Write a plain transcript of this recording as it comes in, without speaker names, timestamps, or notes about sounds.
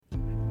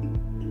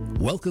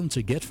Welcome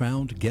to Get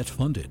Found, Get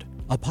Funded,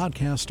 a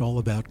podcast all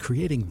about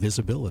creating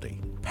visibility,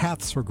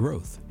 paths for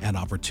growth, and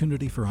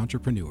opportunity for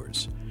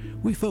entrepreneurs.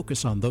 We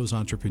focus on those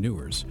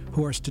entrepreneurs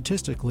who are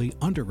statistically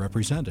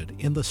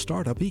underrepresented in the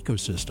startup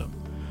ecosystem.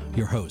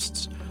 Your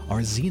hosts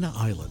are Zena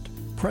Island,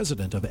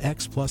 president of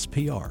X Plus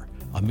PR,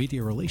 a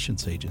media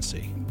relations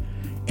agency;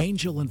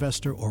 angel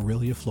investor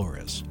Aurelia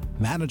Flores,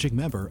 managing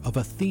member of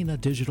Athena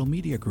Digital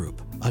Media Group,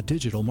 a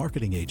digital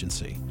marketing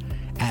agency;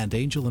 and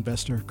angel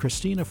investor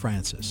Christina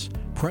Francis,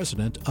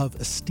 president of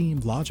Esteem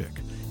Logic,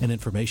 an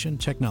information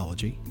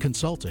technology,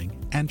 consulting,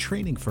 and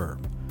training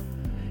firm.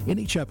 In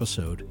each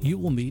episode, you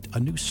will meet a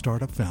new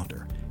startup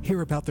founder,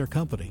 hear about their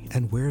company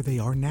and where they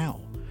are now.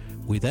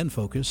 We then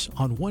focus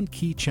on one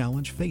key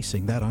challenge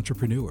facing that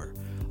entrepreneur,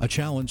 a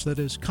challenge that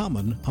is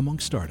common among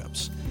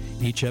startups.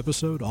 Each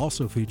episode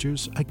also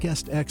features a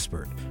guest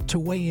expert to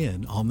weigh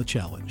in on the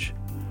challenge.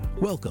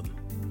 Welcome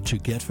to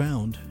Get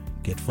Found,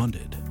 Get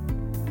Funded.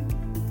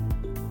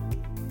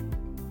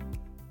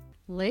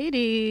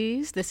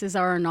 Ladies, this is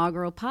our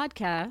inaugural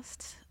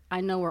podcast. I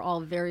know we're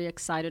all very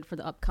excited for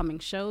the upcoming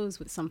shows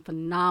with some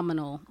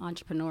phenomenal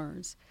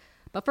entrepreneurs.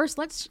 But first,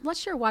 let's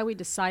share why we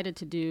decided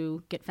to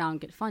do Get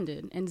Found, Get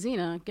Funded. And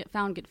Zena, Get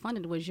Found, Get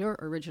Funded was your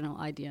original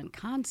idea and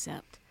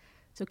concept.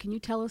 So can you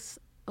tell us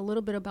a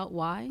little bit about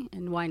why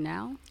and why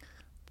now?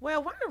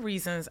 Well, one of the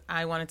reasons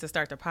I wanted to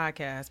start the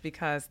podcast,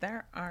 because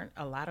there aren't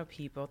a lot of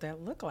people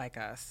that look like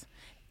us.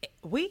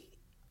 We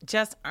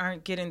just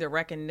aren't getting the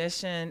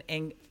recognition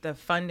and the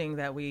funding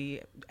that we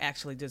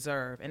actually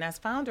deserve. And as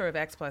founder of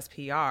X Plus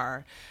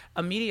PR,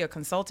 a media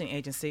consulting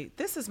agency,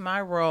 this is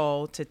my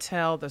role to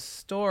tell the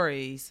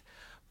stories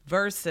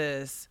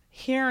versus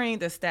hearing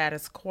the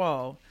status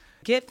quo.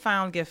 Get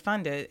Found, Get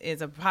Funded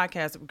is a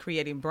podcast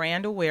creating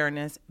brand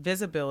awareness,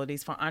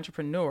 visibilities for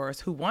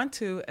entrepreneurs who want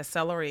to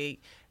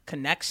accelerate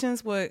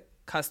connections with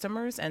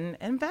customers and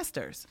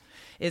investors.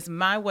 It's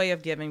my way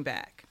of giving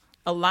back.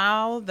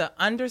 Allow the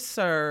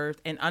underserved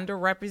and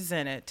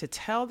underrepresented to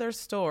tell their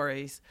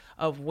stories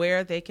of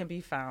where they can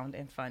be found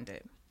and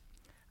funded.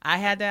 I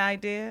had the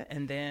idea,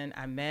 and then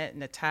I met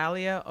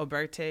Natalia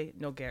Oberte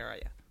Nogueira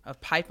of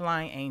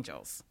Pipeline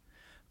Angels.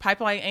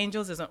 Pipeline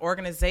Angels is an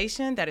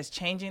organization that is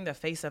changing the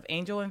face of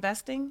angel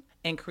investing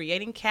and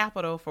creating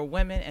capital for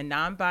women and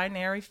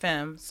non-binary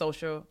femme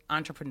social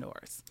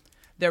entrepreneurs.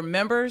 Their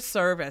members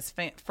serve as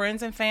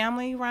friends and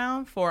family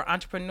around for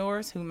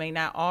entrepreneurs who may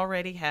not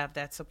already have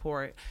that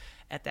support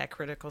at that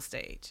critical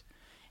stage.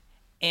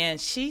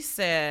 And she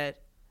said,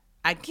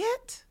 I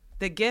get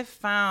the get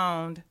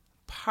found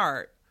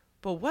part,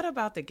 but what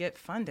about the get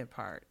funded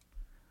part?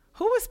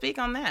 Who would speak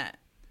on that?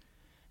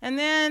 And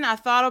then I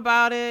thought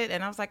about it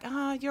and I was like,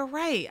 oh, you're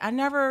right. I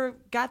never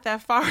got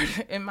that far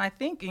in my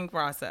thinking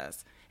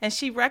process. And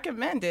she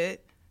recommended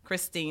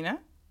Christina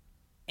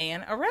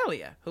and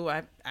Aurelia, who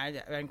I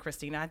and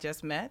Christina I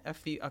just met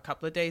a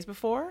couple of days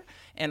before,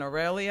 and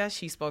Aurelia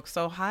she spoke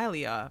so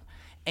highly of.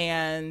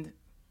 And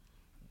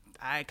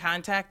I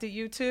contacted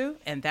you two,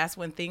 and that's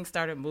when things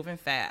started moving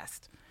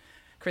fast.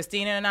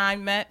 Christina and I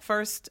met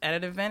first at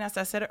an event, as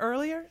I said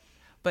earlier,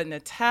 but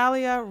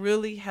Natalia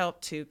really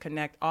helped to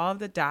connect all of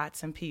the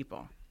dots and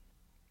people.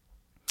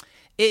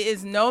 It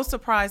is no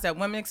surprise that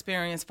women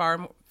experience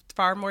far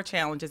more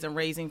challenges in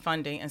raising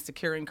funding and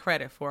securing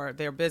credit for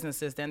their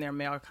businesses than their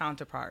male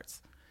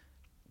counterparts.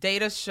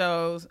 Data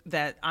shows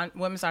that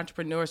women's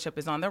entrepreneurship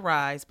is on the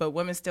rise, but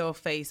women still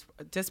face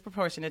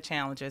disproportionate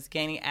challenges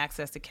gaining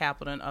access to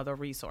capital and other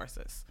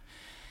resources.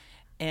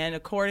 And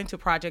according to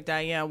Project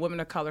Diane, women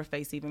of color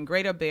face even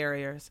greater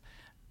barriers.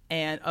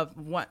 And of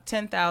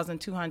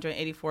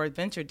 10,284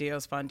 venture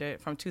deals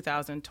funded from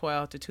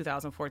 2012 to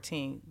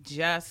 2014,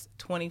 just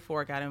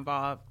 24 got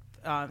involved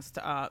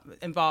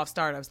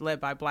startups led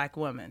by Black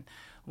women,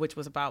 which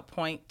was about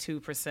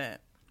 0.2%.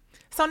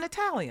 So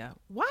Natalia,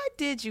 why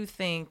did you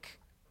think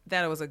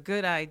that it was a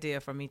good idea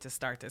for me to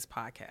start this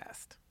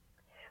podcast?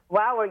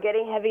 Wow, we're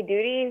getting heavy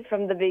duty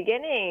from the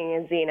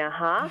beginning, Zena,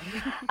 huh?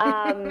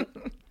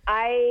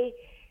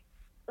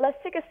 Let's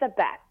take a step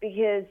back,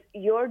 because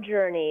your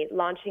journey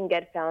launching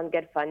Get Found,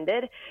 Get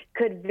Funded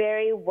could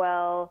very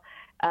well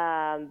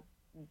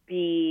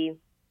be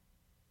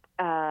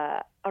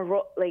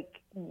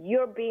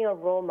you're being a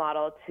role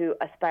model to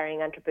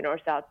aspiring entrepreneurs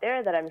out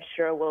there that I'm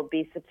sure will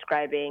be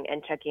subscribing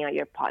and checking out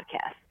your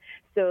podcast.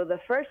 So the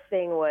first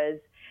thing was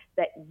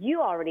that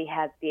you already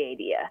had the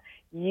idea.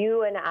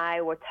 You and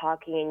I were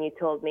talking and you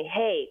told me,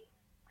 hey,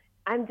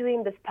 I'm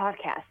doing this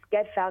podcast,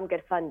 Get Found,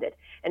 Get Funded.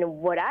 And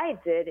what I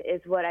did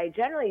is what I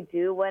generally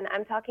do when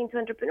I'm talking to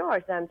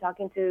entrepreneurs and I'm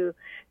talking to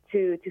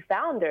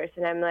founders.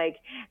 And I'm like,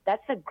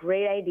 that's a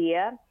great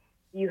idea.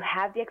 You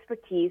have the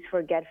expertise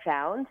for Get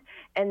Found.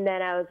 And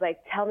then I was like,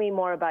 tell me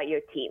more about your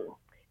team.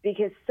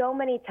 Because so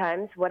many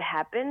times what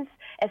happens,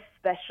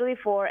 especially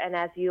and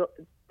as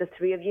the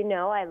three of you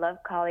know, I love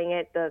calling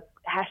it the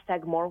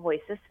hashtag More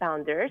Voices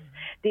Founders.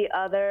 Mm-hmm. The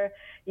other,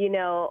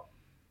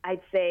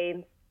 I'd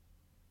say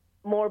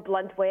more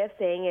blunt way of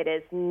saying it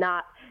is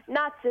not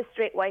cis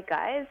straight white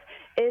guys,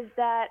 is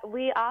that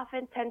we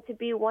often tend to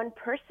be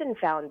one-person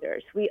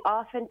founders. We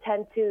often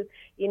tend to,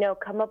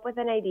 come up with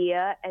an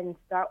idea and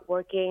start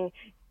working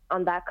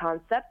on that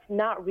concept,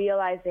 not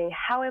realizing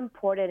how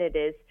important it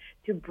is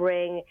to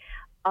bring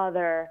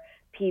other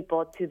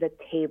people to the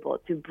table,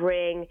 to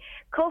bring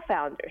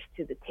co-founders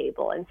to the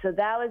table. And so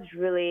that was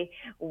really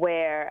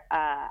where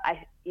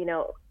I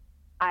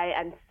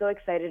am so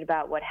excited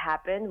about what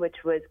happened, which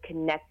was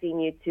connecting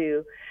you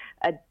to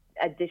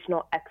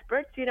additional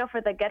experts,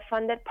 for the Get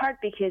Funded part,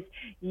 because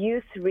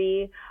you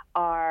three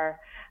are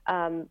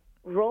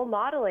role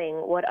modeling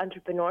what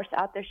entrepreneurs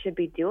out there should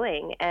be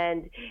doing.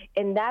 And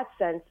in that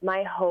sense,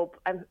 my hope,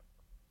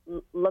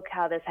 look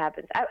how this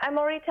happens. I'm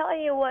already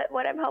telling you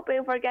what I'm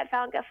hoping for Get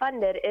Found, Get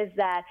Funded is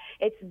that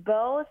it's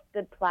both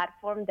the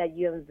platform that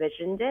you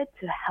envisioned it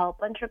to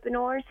help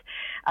entrepreneurs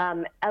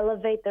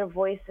elevate their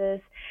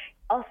voices,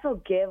 also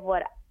give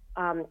what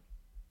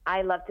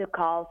I love to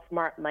call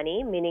smart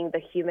money, meaning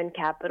the human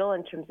capital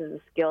in terms of the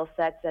skill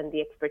sets and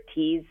the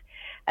expertise,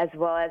 as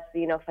well as,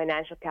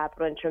 financial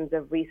capital in terms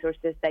of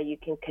resources that you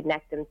can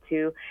connect them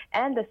to,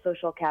 and the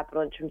social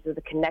capital in terms of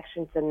the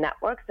connections and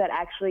networks that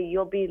actually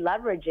you'll be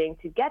leveraging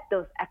to get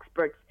those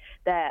experts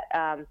that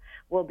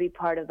will be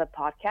part of the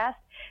podcast.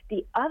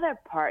 The other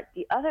part,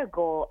 the other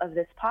goal of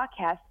this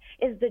podcast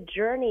is the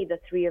journey the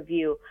three of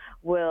you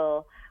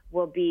will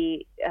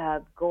be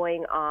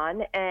going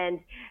on, and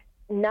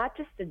not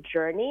just a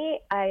journey.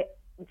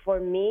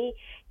 For me,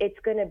 it's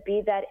going to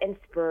be that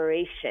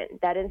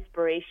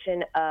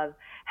inspiration of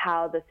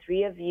how the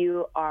three of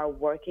you are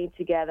working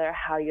together,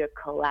 how you're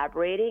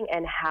collaborating,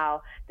 and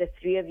how the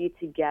three of you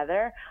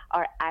together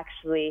are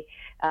actually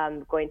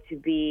going to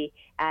be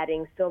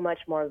adding so much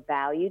more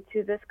value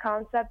to this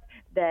concept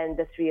than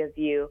the three of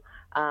you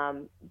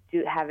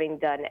having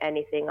done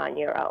anything on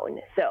your own.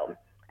 So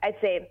I'd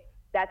say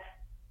that's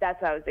why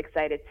I was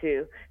excited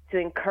to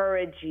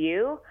encourage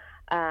you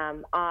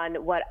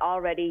on what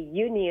already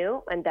you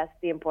knew, and that's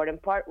the important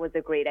part, was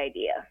a great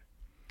idea.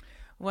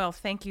 Well,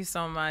 thank you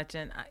so much.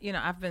 And,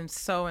 I've been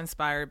so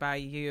inspired by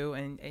you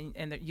and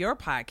your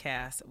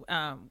podcast.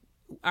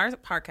 Our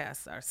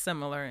podcasts are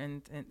similar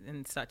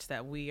in such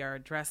that we are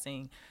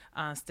addressing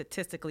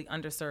statistically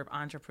underserved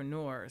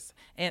entrepreneurs.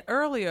 And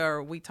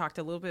earlier we talked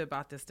a little bit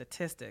about the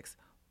statistics.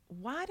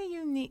 Why do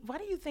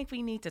you think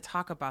we need to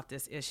talk about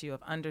this issue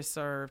of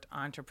underserved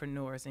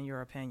entrepreneurs, in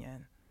your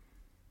opinion?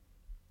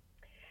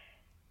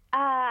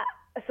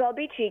 So I'll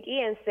be cheeky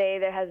and say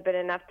there has been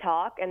enough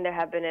talk and there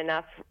have been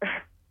enough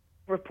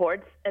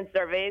reports and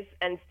surveys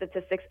and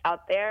statistics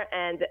out there.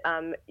 And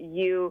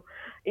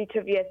each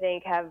of you, I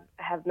think, have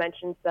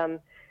mentioned some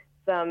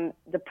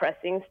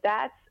depressing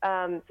stats.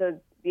 So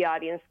the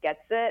audience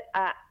gets it.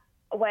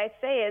 What I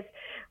say is,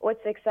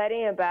 what's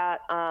exciting about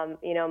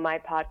my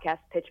podcast,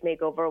 Pitch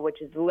Makeover, which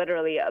is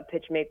literally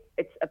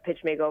it's a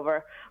pitch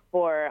makeover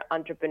for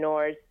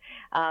entrepreneurs.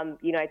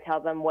 I tell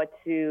them what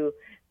to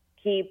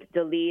keep,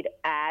 delete,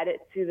 add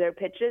to their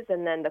pitches,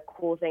 and then the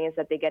cool thing is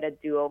that they get a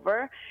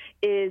do-over.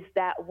 Is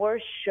that we're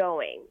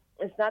showing.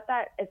 It's not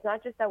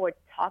just that we're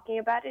talking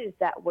about it. It's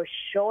that we're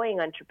showing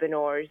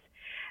entrepreneurs,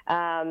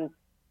 and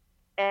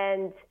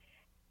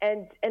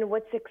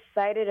what's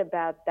excited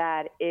about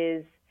that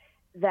is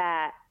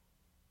that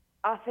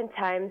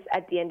oftentimes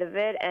at the end of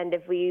it, and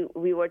if we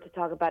were to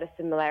talk about a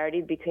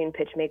similarity between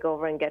Pitch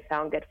Makeover and Get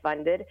Found, Get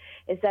Funded,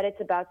 is that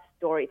it's about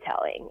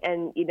storytelling.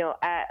 And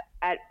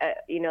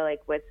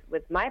like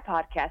with my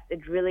podcast,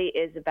 it really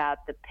is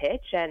about the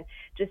pitch. And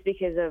just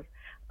because of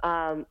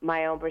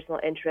my own personal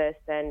interest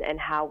and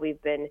how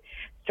we've been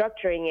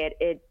structuring it,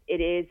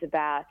 it is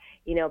about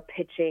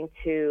pitching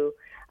to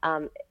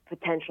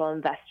potential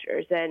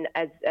investors. And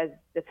as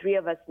the three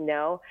of us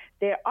know,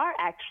 there are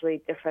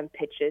actually different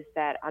pitches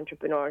that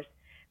entrepreneurs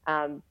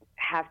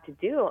have to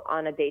do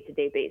on a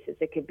day-to-day basis.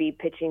 It could be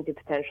pitching to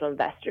potential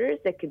investors.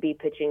 It could be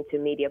pitching to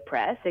media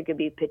press. It could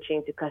be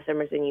pitching to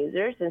customers and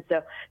users. And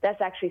so that's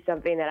actually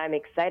something that I'm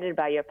excited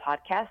about your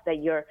podcast,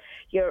 that you're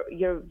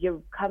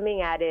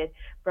coming at it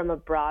from a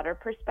broader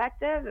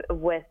perspective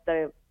with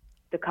the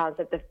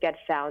concept of Get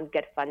Found,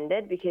 Get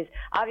Funded, because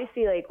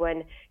obviously, like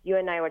when you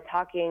and I were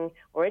talking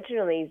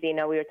originally,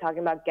 Zena, we were talking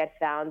about Get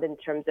Found in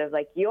terms of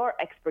like your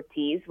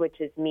expertise, which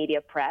is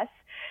media press,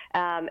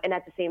 and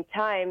at the same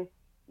time,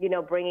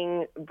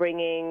 bringing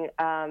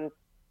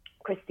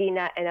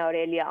Christina and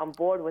Aurelia on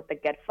board with the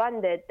Get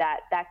Funded,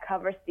 that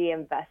covers the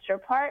investor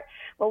part.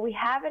 What we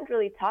haven't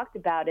really talked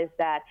about is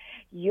that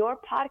your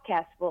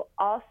podcast will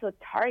also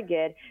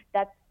target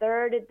that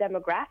third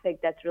demographic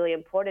that's really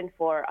important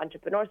for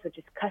entrepreneurs, which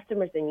is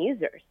customers and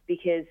users,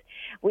 because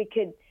we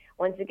could,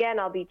 once again,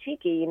 I'll be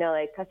cheeky,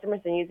 like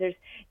customers and users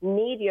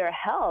need your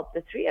help,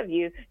 the three of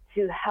you,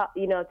 to help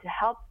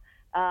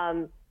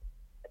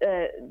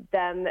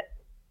them.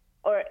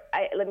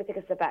 Let me take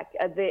a step back.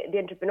 The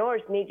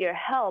entrepreneurs need your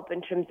help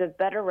in terms of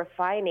better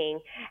refining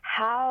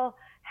how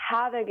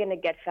how they're going to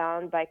get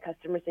found by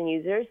customers and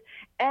users.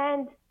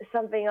 And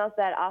something else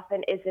that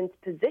often isn't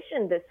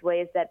positioned this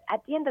way is that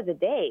at the end of the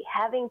day,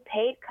 having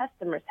paid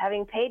customers,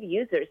 having paid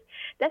users,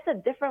 that's a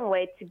different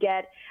way to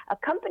get a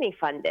company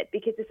funded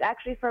because it's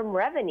actually from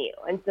revenue.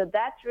 And so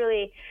that's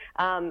really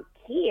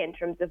key in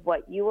terms of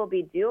what you will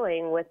be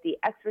doing with the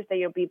experts that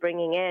you'll be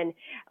bringing in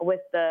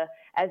with the,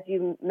 as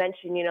you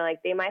mentioned,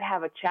 like they might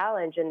have a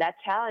challenge, and that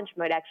challenge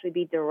might actually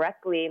be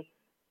directly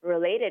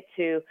related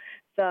to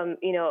some,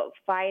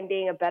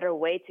 finding a better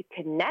way to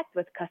connect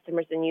with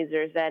customers and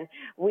users. And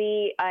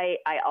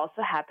I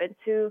also happen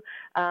to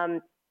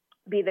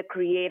be the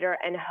creator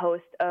and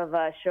host of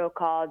a show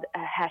called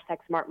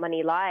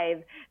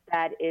 #SmartMoneyLive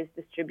that is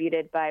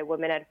distributed by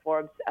Women at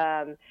Forbes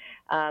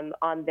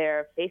on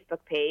their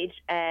Facebook page.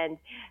 And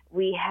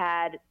we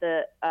had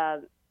the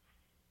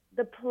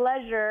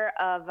pleasure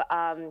of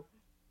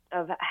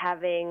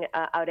having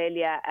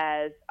Aurelia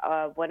as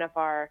one of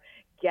our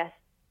guest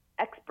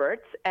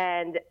experts,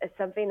 and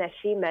something that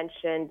she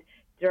mentioned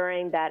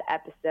during that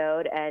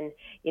episode, and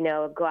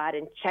go out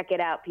and check it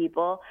out,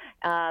 people,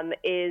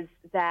 is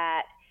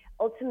that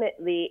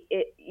ultimately,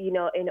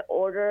 in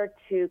order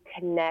to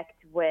connect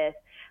with,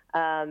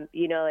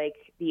 like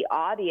the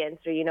audience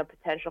or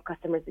potential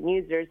customers and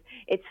users,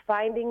 it's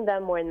finding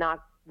them when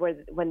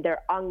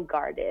they're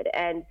unguarded,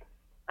 and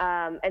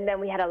then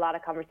we had a lot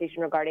of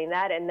conversation regarding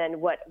that. And then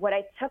what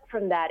I took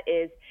from that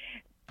is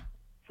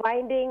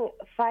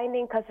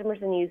finding customers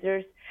and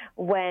users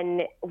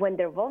when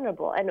they're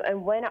vulnerable,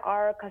 and when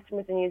are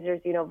customers and users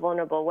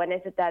vulnerable? When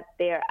is it that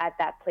they're at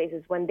that place?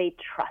 Is when they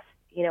trust,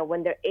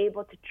 when they're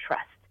able to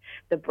trust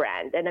the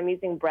brand. And I'm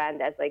using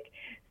brand as like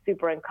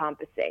super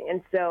encompassing.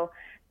 And so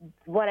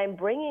what I'm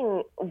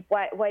bringing,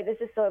 why this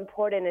is so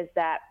important is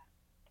that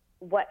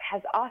what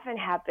has often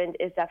happened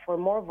is that for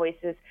more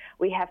voices,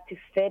 we have to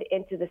fit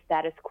into the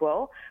status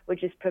quo,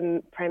 which is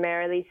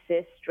primarily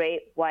cis,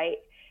 straight, white,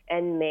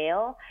 and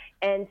male.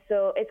 And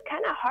so it's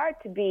kind of hard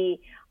to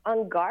be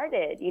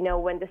unguarded,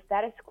 when the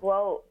status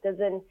quo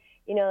doesn't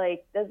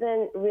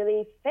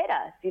really fit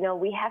us.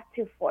 We have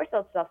to force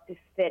ourselves to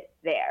fit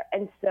there.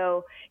 And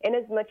so in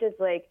as much as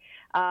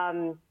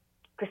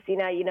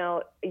Christina,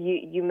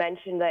 you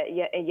mentioned that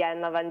Jan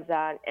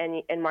Lavazza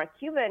and Mark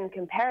Cuban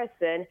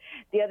comparison.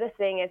 The other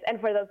thing is, and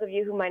for those of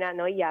you who might not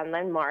know Jan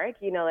and Mark,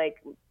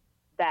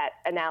 that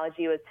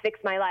analogy was Fix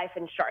My Life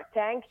in Shark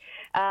Tank.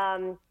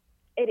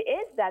 It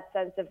is that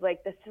sense of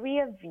the three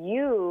of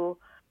you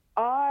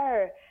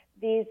are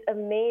these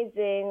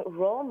amazing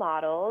role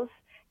models.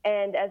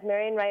 And as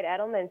Marian Wright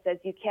Edelman says,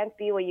 you can't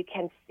be what you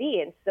can't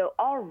see. And so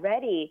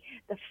already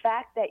the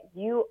fact that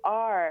you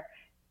are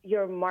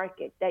your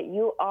market, that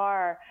you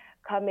are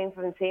coming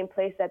from the same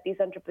place that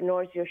these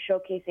entrepreneurs you're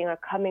showcasing are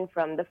coming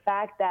from, the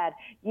fact that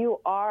you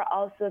are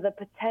also the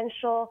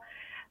potential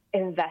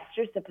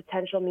investors, the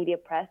potential media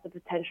press, the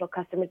potential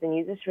customers and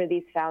users for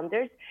these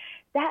founders,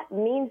 that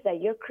means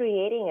that you're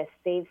creating a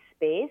safe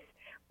space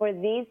for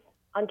these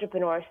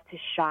entrepreneurs to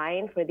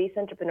shine, for these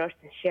entrepreneurs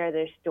to share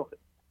their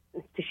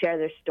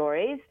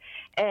stories.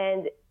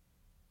 And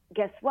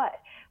guess what?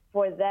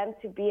 For them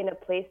to be in a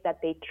place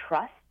that they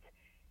trust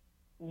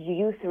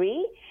you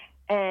three,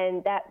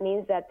 and that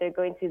means that they're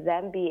going to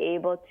then be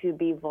able to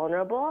be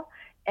vulnerable,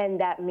 and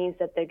that means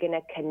that they're going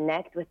to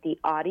connect with the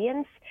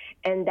audience,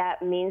 and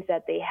that means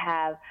that they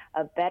have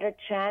a better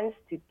chance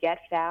to get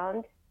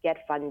found,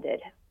 get funded.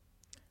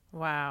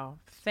 Wow.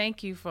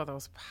 Thank you for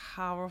those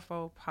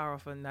powerful,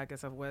 powerful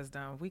nuggets of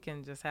wisdom. We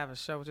can just have a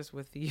show just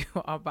with you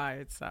all by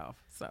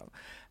itself. So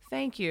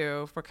thank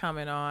you for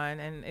coming on,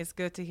 and it's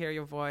good to hear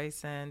your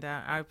voice, and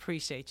I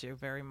appreciate you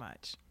very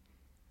much.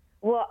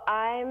 Well,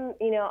 I'm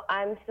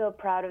so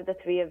proud of the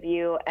three of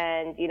you,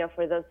 and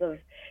for those of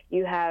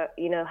you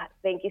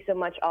thank you so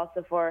much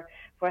also for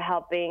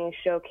helping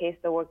showcase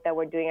the work that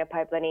we're doing at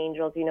Pipeline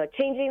Angels.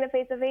 Changing the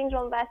face of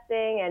angel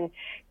investing,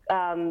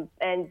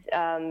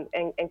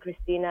 and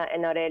Christina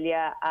and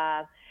Aurelia.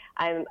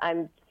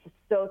 I'm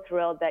so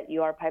thrilled that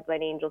you are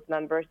Pipeline Angels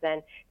members.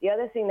 And the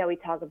other thing that we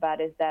talk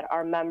about is that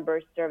our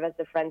members serve as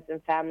the friends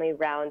and family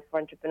round for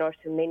entrepreneurs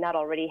who may not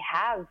already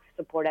have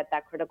support at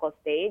that critical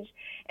stage.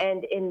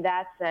 And in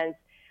that sense,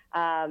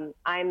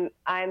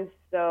 I'm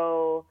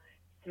so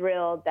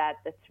thrilled that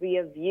the three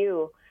of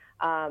you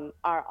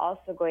are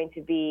also going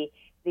to be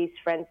these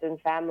friends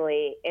and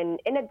family in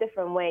a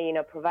different way,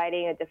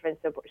 providing a different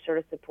sort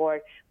of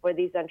support for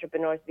these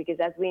entrepreneurs,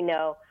 because as we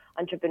know,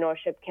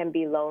 entrepreneurship can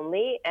be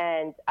lonely,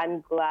 and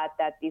I'm glad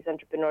that these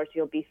entrepreneurs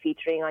you'll be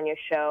featuring on your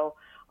show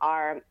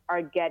are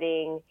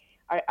getting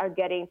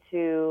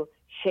to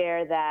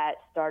share that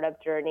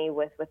startup journey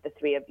with the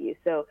three of you.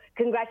 So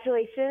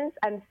congratulations.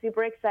 I'm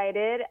super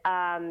excited.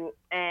 And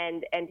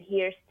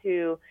here's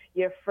to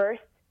your first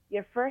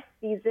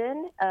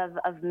season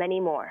of many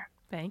more.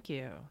 Thank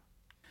you.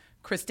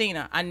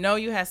 Christina, I know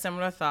you had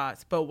similar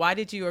thoughts, but why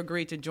did you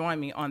agree to join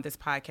me on this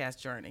podcast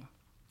journey?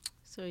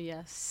 So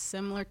yes,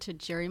 similar to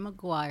Jerry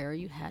Maguire,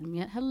 you had me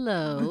at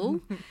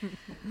hello.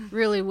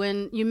 Really,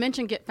 when you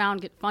mentioned Get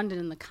Found, Get Funded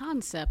in the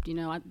concept,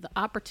 the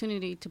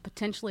opportunity to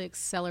potentially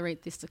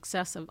accelerate the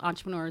success of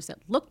entrepreneurs that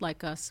looked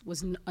like us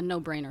was a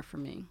no-brainer for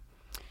me.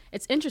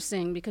 It's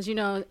interesting because,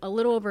 a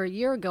little over a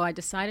year ago, I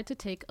decided to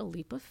take a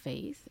leap of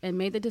faith and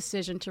made the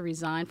decision to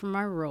resign from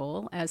my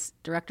role as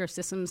Director of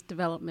Systems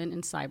Development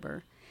in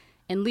Cyber.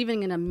 And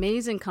leaving an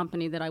amazing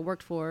company that I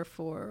worked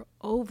for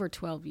over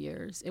 12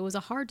 years, it was a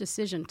hard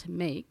decision to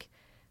make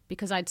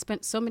because I'd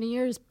spent so many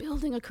years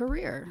building a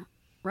career,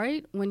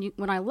 right?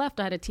 When I left,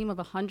 I had a team of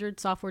 100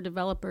 software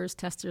developers,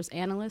 testers,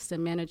 analysts,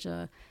 and managed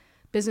a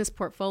business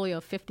portfolio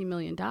of $50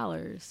 million.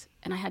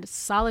 And I had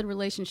solid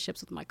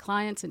relationships with my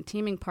clients and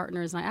teaming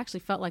partners, and I actually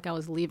felt like I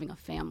was leaving a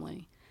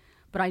family.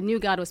 But I knew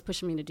God was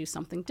pushing me to do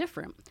something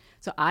different.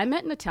 So I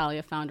met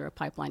Natalia, founder of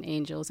Pipeline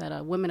Angels, at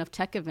a Women of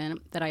Tech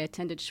event that I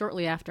attended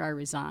shortly after I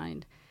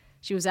resigned.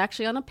 She was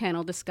actually on a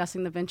panel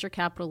discussing the venture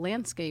capital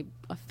landscape,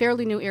 a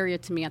fairly new area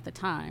to me at the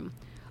time.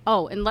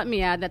 Oh, and let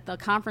me add that the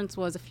conference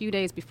was a few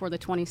days before the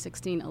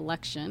 2016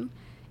 election.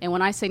 And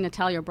when I say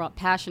Natalia brought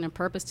passion and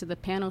purpose to the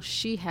panel,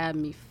 she had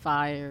me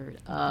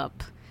fired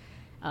up.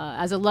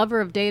 As a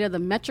lover of data, the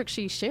metrics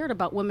she shared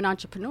about women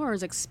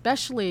entrepreneurs,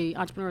 especially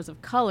entrepreneurs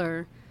of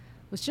color,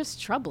 was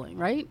just troubling,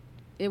 right?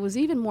 It was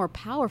even more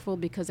powerful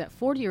because at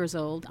 40 years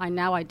old, I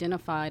now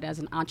identified as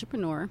an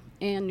entrepreneur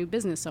and new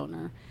business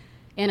owner,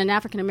 and an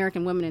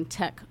African-American woman in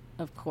tech,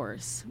 of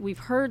course. We've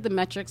heard the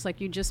metrics,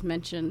 like you just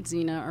mentioned,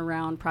 Zena,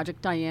 around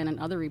Project Diane and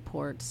other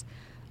reports.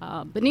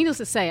 But needless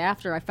to say,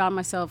 after I found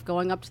myself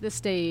going up to the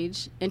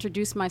stage,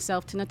 introduced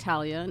myself to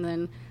Natalia, and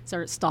then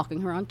started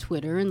stalking her on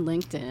Twitter and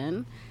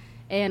LinkedIn.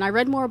 And I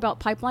read more about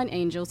Pipeline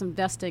Angels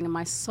investing, and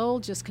my soul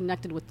just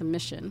connected with the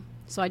mission.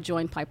 So I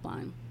joined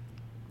Pipeline.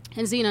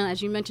 And Zena,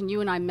 as you mentioned,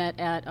 you and I met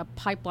at a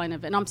Pipeline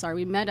event.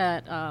 We met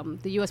at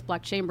the U.S.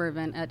 Black Chamber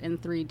event at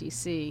N3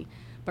 DC,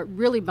 but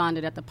really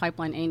bonded at the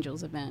Pipeline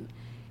Angels event.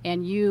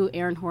 And you,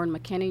 Erin Horn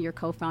McKinney, your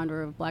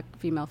co-founder of Black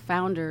Female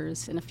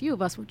Founders, and a few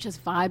of us were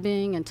just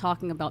vibing and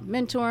talking about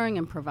mentoring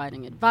and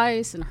providing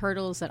advice and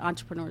hurdles that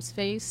entrepreneurs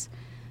face,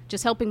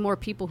 just helping more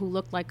people who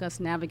look like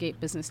us navigate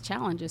business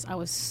challenges. I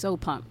was so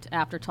pumped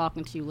after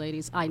talking to you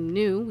ladies. I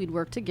knew we'd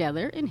work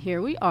together, and here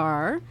we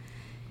are.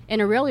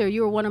 And Aurelia,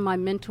 you were one of my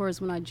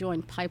mentors when I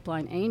joined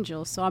Pipeline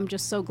Angels, so I'm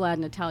just so glad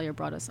Natalia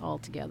brought us all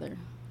together.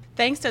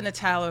 Thanks to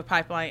Natalia of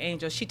Pipeline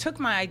Angels, she took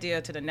my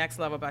idea to the next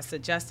level by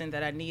suggesting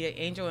that I needed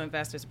angel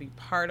investors to be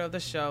part of the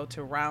show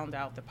to round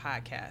out the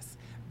podcast.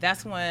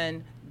 That's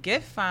when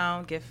Get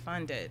Found, Get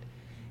Funded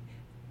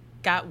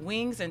got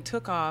wings and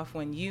took off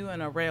when you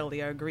and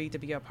Aurelia agreed to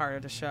be a part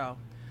of the show.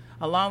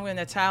 Along with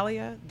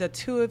Natalia, the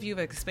two of you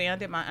have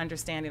expanded my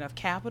understanding of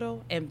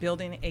capital and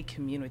building a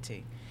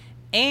community.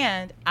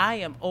 And I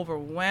am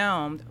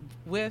overwhelmed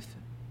with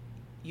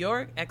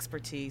your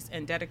expertise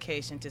and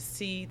dedication to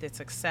see the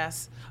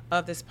success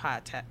of this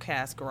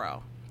podcast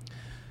grow.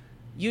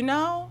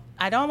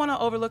 I don't want to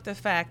overlook the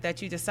fact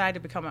that you decided to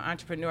become an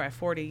entrepreneur at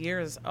 40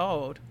 years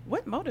old.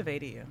 What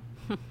motivated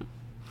you?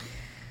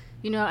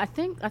 I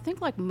think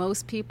like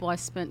most people, I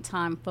spent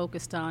time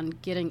focused on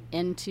getting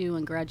into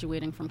and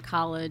graduating from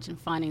college and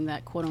finding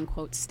that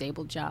quote-unquote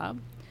stable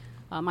job.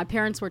 My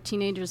parents were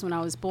teenagers when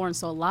I was born,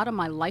 so a lot of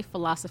my life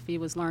philosophy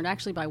was learned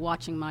actually by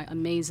watching my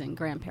amazing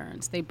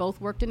grandparents. They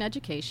both worked in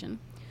education.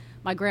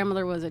 My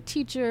grandmother was a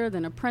teacher,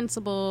 then a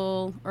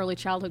principal, early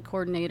childhood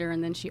coordinator,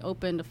 and then she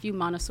opened a few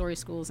Montessori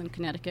schools in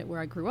Connecticut where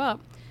I grew up.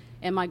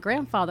 And my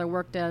grandfather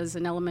worked as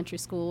an elementary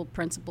school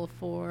principal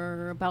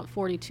for about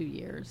 42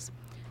 years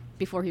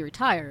before he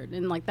retired.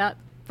 And like that,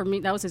 for me,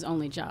 that was his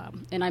only job.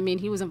 And I mean,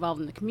 he was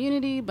involved in the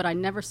community, but I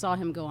never saw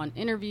him go on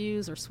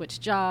interviews or switch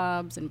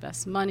jobs,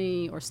 invest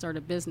money, or start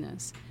a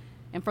business.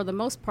 And for the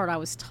most part, I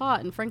was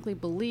taught and frankly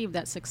believed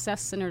that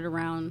success centered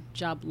around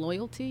job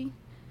loyalty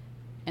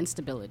and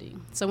stability.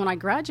 So when I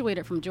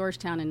graduated from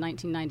Georgetown in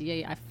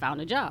 1998, I found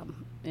a job.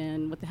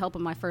 And with the help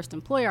of my first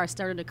employer, I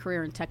started a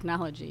career in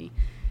technology.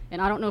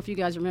 And I don't know if you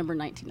guys remember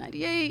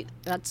 1998.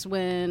 That's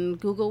when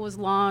Google was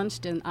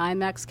launched and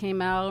IMAX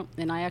came out,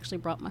 and I actually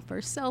brought my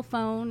first cell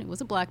phone. It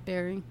was a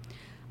BlackBerry.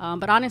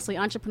 But honestly,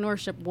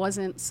 entrepreneurship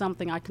wasn't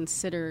something I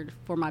considered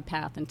for my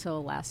path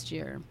until last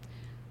year.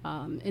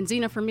 And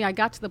Zena, for me, I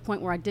got to the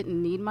point where I didn't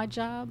need my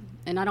job.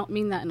 And I don't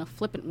mean that in a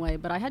flippant way,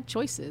 but I had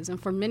choices.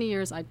 And for many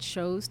years, I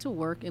chose to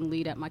work and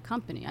lead at my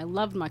company. I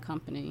loved my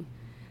company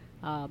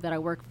that I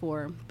worked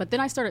for. But then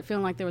I started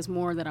feeling like there was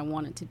more that I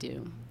wanted to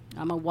do.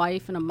 I'm a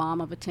wife and a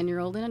mom of a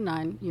 10-year-old and a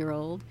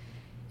 9-year-old,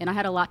 and I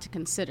had a lot to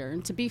consider.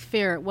 And to be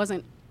fair, it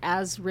wasn't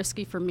as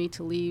risky for me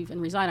to leave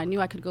and resign. I knew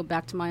I could go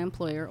back to my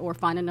employer or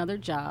find another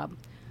job.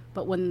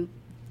 But when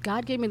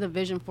God gave me the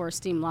vision for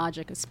Esteem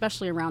Logic,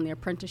 especially around the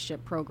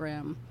apprenticeship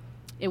program,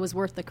 it was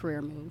worth the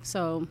career move.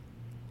 So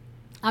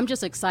I'm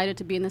just excited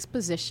to be in this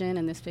position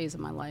in this phase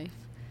of my life.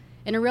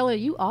 And Aurelia,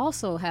 you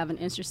also have an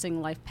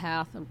interesting life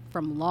path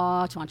from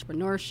law to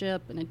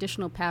entrepreneurship, an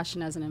additional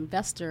passion as an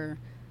investor.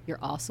 You're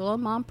also a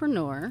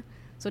mompreneur.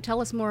 So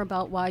tell us more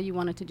about why you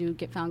wanted to do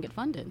Get Found, Get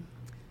Funded.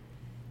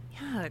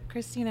 Yeah,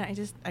 Christina,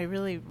 I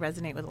really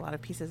resonate with a lot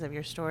of pieces of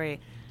your story.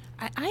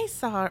 I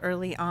saw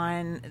early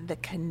on the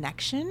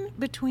connection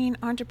between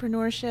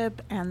entrepreneurship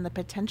and the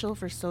potential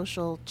for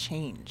social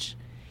change.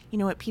 You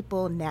know what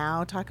people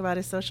now talk about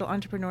as social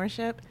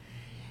entrepreneurship?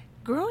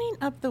 Growing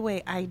up the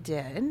way I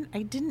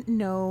didn't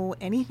know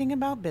anything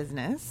about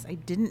business. I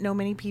didn't know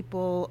many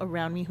people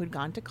around me who'd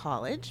gone to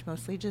college,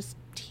 mostly just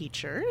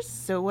teachers.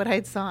 So what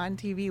I saw on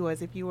TV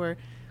was if you were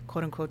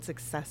quote unquote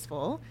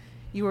successful,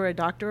 you were a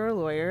doctor or a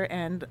lawyer,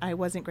 and I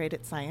wasn't great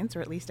at science,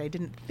 or at least I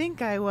didn't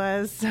think I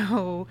was,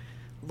 so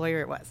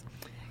lawyer it was.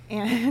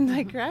 And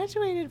I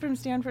graduated from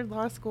Stanford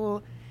Law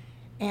School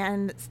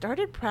and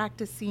started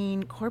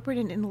practicing corporate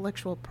and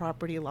intellectual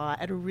property law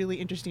at a really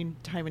interesting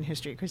time in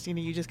history.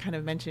 Christina, you just kind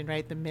of mentioned,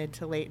 right, the mid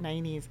to late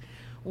 90s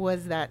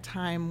was that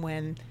time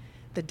when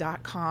the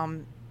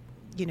dot-com,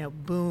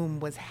 boom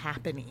was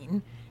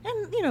happening,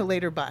 and,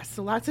 later bust.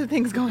 So lots of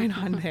things going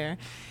on there.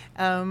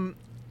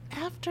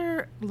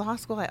 After law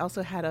school, I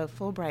also had a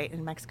Fulbright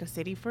in Mexico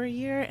City for a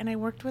year, and I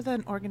worked with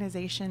an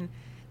organization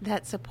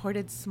that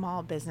supported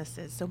small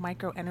businesses, so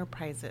micro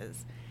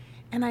enterprises.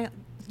 And I,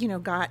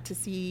 got to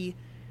see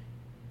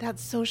that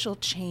social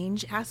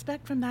change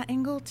aspect from that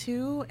angle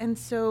too. And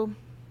so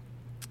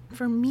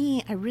for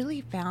me, I really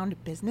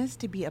found business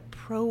to be a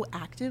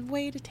proactive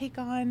way to take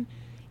on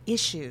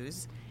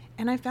issues.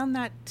 And I found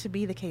that to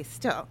be the case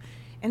still.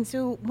 And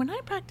so when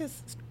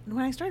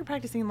I started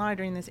practicing law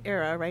during this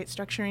era, right,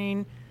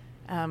 structuring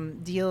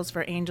deals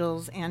for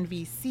angels and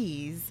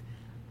VCs,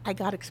 I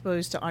got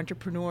exposed to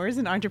entrepreneurs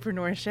and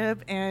entrepreneurship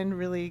and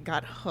really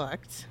got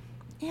hooked.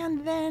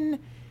 And then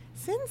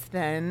since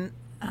then,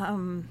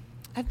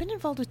 I've been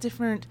involved with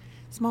different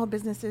small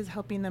businesses,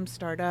 helping them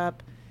start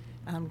up,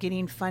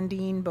 getting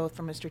funding both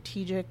from a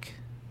strategic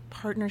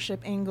partnership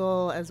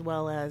angle as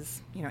well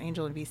as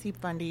angel and VC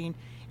funding,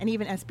 and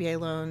even SBA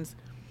loans.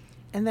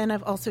 And then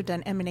I've also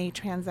done M&A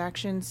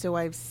transactions, so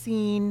I've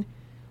seen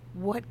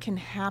what can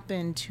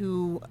happen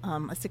to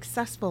a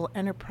successful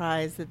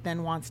enterprise that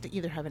then wants to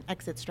either have an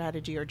exit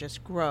strategy or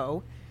just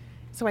grow.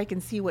 So I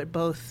can see what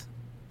both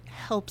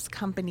helps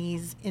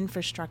companies'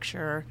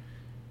 infrastructure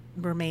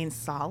remain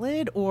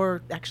solid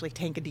or actually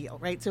tank a deal,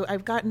 right? So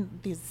I've gotten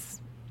these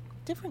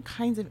different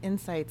kinds of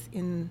insights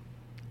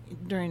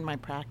during my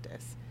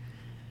practice.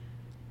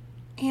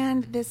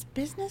 And this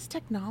business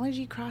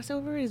technology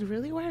crossover is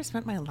really where I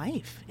spent my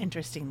life,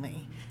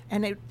 interestingly.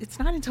 And it's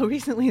not until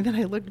recently that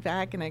I looked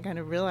back and I kind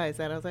of realized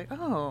that. I was like,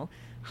 oh,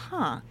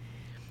 huh.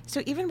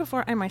 So even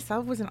before I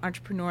myself was an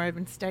entrepreneur, I've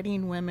been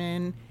studying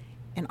women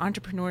and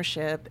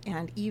entrepreneurship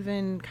and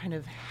even kind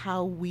of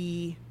how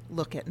we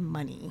look at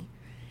money.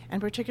 And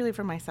particularly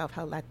for myself,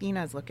 how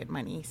Latinas look at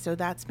money. So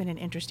that's been an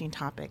interesting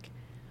topic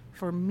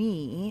for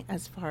me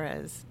as far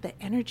as the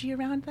energy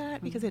around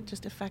that, because it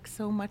just affects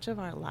so much of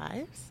our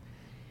lives.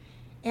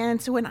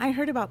 And so when I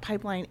heard about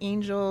Pipeline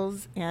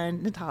Angels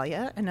and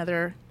Natalia,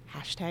 another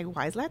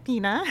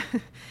 #WiseLatina,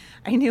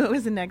 I knew it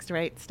was the next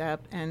right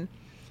step. And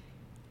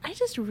I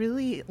just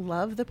really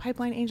love the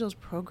Pipeline Angels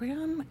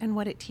program and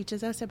what it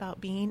teaches us about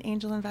being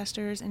angel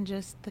investors and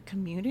just the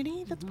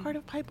community that's part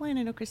of Pipeline.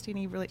 I know, Christina,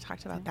 you really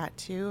talked about that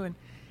too,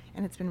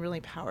 and it's been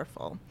really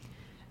powerful.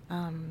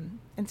 And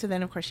so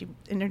then, of course, she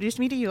introduced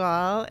me to you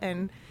all,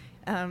 and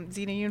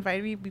Zena, you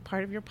invited me to be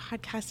part of your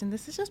podcast, and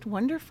this is just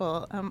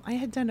wonderful. I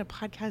had done a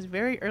podcast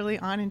very early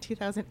on in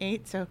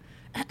 2008, so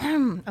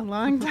a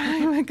long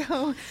time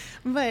ago,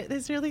 but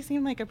this really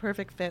seemed like a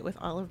perfect fit with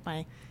all of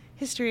my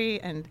history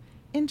and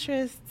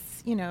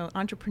interests,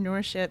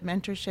 entrepreneurship,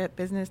 mentorship,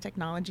 business,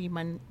 technology,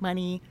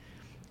 money,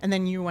 and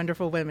then you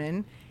wonderful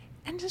women,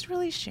 and just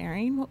really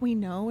sharing what we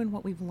know and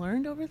what we've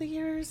learned over the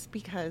years,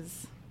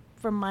 because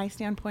from my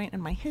standpoint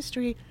and my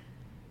history,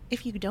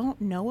 if you don't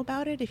know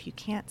about it, if you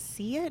can't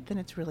see it, then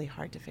it's really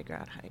hard to figure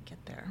out how to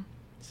get there.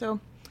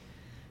 So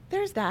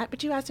there's that.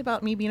 But you asked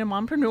about me being a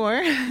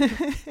mompreneur.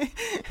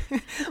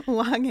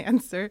 Long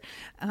answer.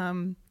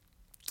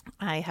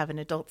 I have an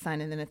adult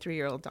son and then a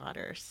 3-year-old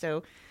daughter.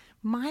 So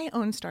my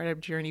own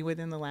startup journey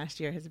within the last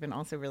year has been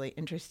also really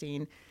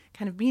interesting,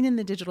 kind of being in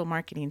the digital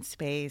marketing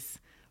space,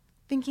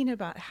 thinking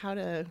about how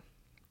to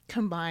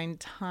combine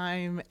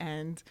time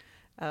and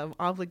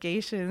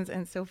obligations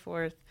and so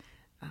forth.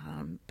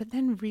 But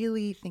then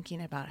really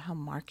thinking about how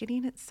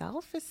marketing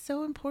itself is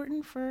so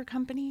important for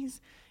companies.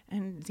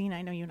 And Zena,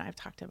 I know you and I have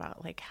talked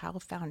about like how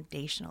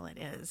foundational it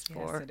is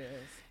for,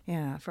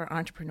 for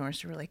entrepreneurs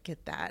to really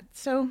get that.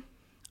 So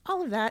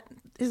all of that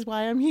is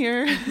why I'm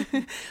here,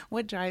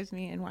 what drives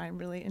me and why I'm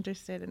really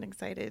interested and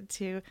excited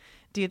to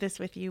do this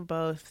with you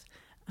both.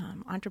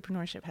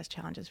 Entrepreneurship has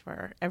challenges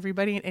for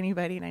everybody and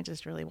anybody, and I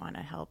just really want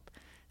to help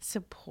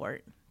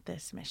support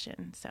this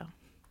mission. So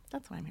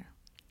that's why I'm here.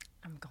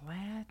 I'm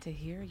glad to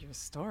hear your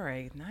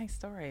story. Nice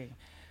story,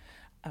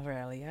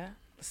 Aurelia.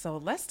 So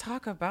let's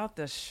talk about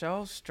the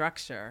show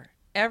structure.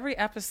 Every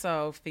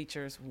episode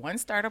features one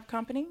startup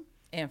company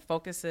and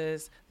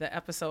focuses the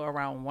episode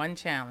around one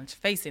challenge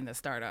facing the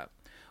startup.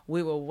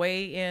 We will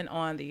weigh in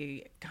on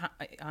the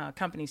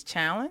company's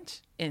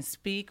challenge and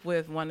speak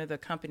with one of the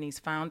company's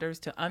founders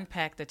to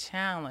unpack the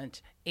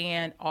challenge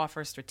and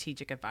offer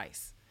strategic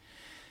advice.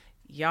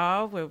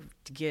 Y'all will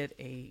get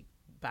a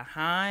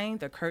behind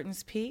the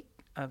curtains peek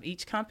of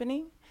each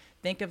company.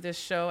 Think of this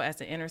show as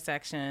the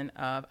intersection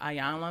of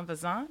Iyanla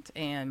Vanzant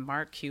and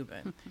Mark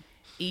Cuban.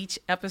 Each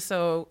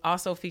episode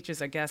also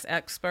features a guest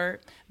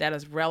expert that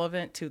is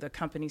relevant to the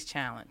company's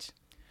challenge.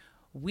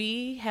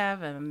 We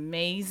have an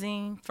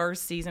amazing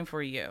first season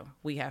for you.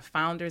 We have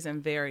founders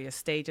in various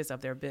stages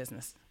of their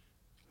business.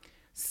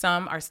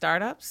 Some are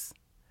startups,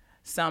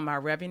 some are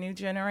revenue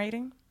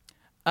generating,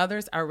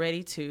 others are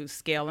ready to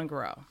scale and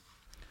grow.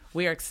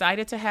 We are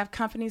excited to have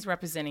companies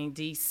representing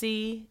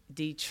DC,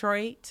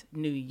 Detroit,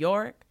 New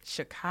York,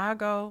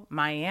 Chicago,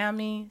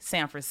 Miami,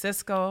 San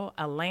Francisco,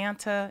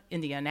 Atlanta,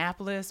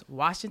 Indianapolis,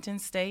 Washington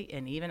State,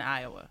 and even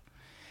Iowa.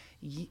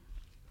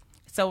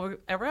 So,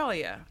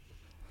 Aurelia.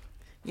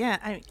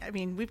 Yeah, I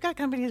mean, we've got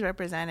companies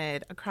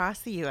represented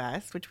across the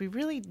U.S., which we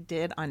really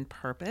did on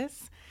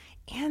purpose.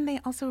 And they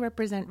also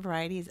represent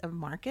varieties of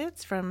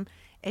markets, from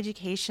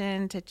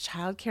education to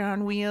childcare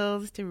on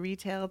wheels to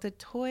retail to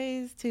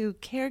toys to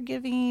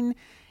caregiving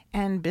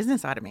and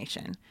business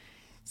automation.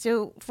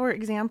 So, for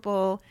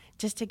example,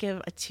 just to give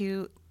a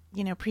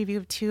preview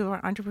of two of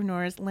our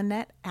entrepreneurs,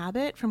 Lynette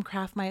Abbott from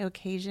Craft My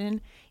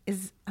Occasion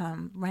is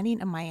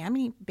running a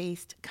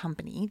Miami-based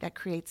company that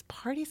creates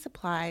party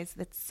supplies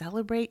that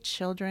celebrate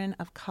children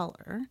of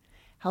color,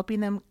 helping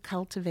them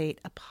cultivate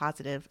a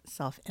positive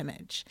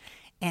self-image.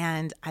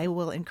 And I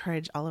will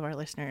encourage all of our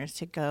listeners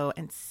to go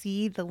and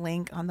see the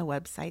link on the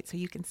website so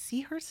you can see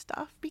her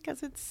stuff,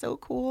 because it's so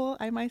cool.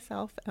 I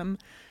myself am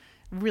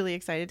really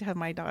excited to have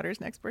my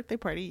daughter's next birthday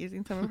party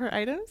using some of her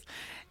items.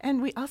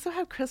 And we also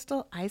have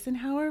Crystal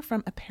Eisenhower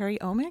from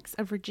Aperiomics,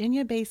 a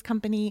Virginia-based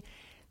company,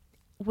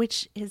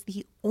 which is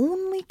the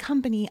only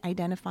company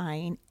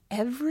identifying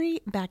every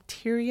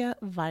bacteria,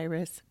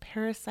 virus,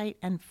 parasite,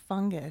 and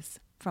fungus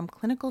from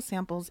clinical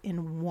samples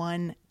in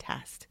one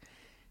test.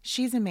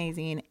 She's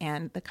amazing,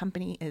 and the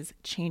company is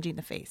changing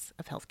the face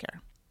of healthcare.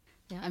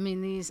 Yeah, I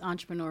mean, these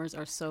entrepreneurs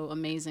are so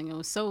amazing. It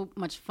was so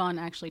much fun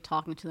actually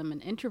talking to them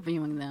and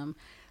interviewing them.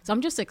 So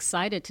I'm just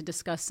excited to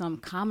discuss some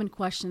common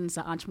questions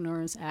that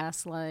entrepreneurs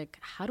ask, like,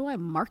 how do I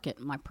market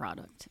my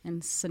product?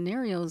 And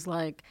scenarios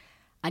like,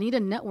 I need a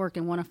network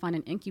and want to find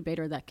an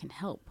incubator that can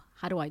help.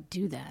 How do I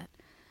do that?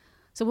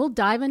 So we'll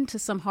dive into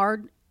some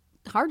hard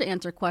to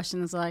answer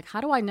questions like, how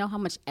do I know how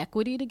much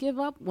equity to give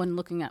up when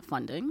looking at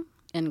funding?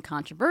 And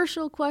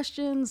controversial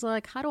questions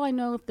like, how do I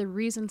know if the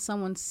reason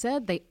someone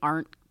said they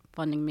aren't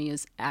funding me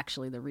is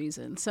actually the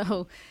reason?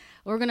 So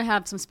we're going to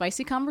have some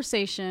spicy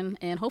conversation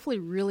and hopefully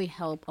really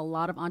help a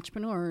lot of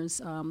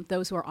entrepreneurs,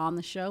 those who are on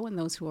the show and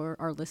those who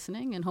are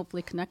listening, and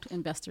hopefully connect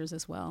investors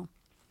as well.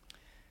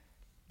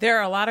 There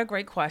are a lot of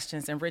great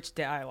questions and rich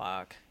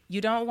dialogue.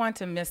 You don't want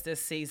to miss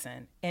this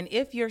season. And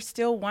if you're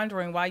still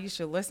wondering why you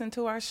should listen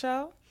to our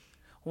show,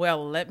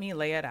 well, let me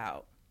lay it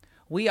out.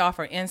 We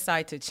offer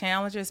insight to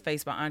challenges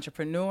faced by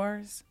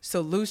entrepreneurs,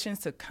 solutions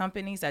to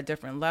companies at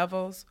different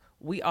levels.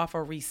 We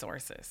offer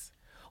resources.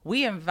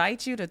 We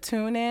invite you to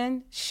tune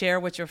in,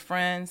 share with your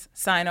friends,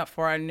 sign up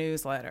for our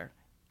newsletter.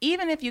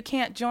 Even if you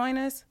can't join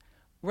us,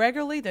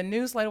 regularly the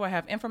newsletter will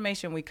have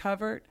information we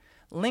covered,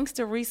 links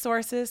to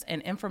resources,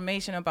 and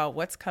information about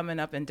what's coming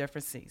up in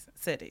different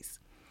cities.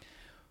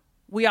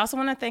 We also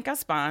want to thank our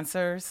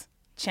sponsors,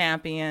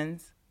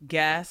 champions,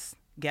 guest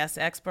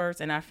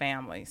experts, and our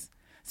families.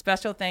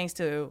 Special thanks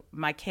to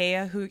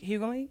Micaiah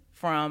Hughley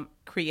from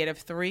Creative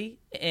 3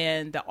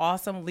 and the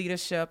awesome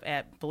leadership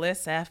at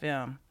Bliss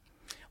FM.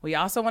 We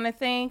also want to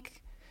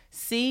thank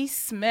C.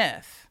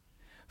 Smith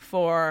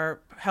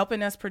for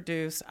helping us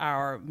produce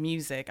our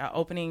music, our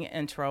opening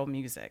intro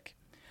music.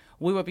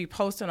 We will be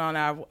posting on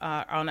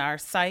our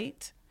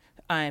site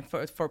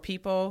for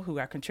people who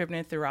are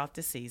contributing throughout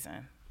the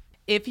season.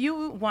 If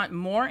you want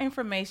more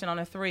information on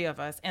the three of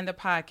us and the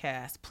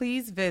podcast,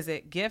 please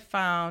visit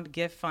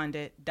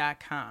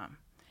getfoundgetfunded.com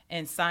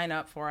and sign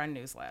up for our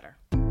newsletter.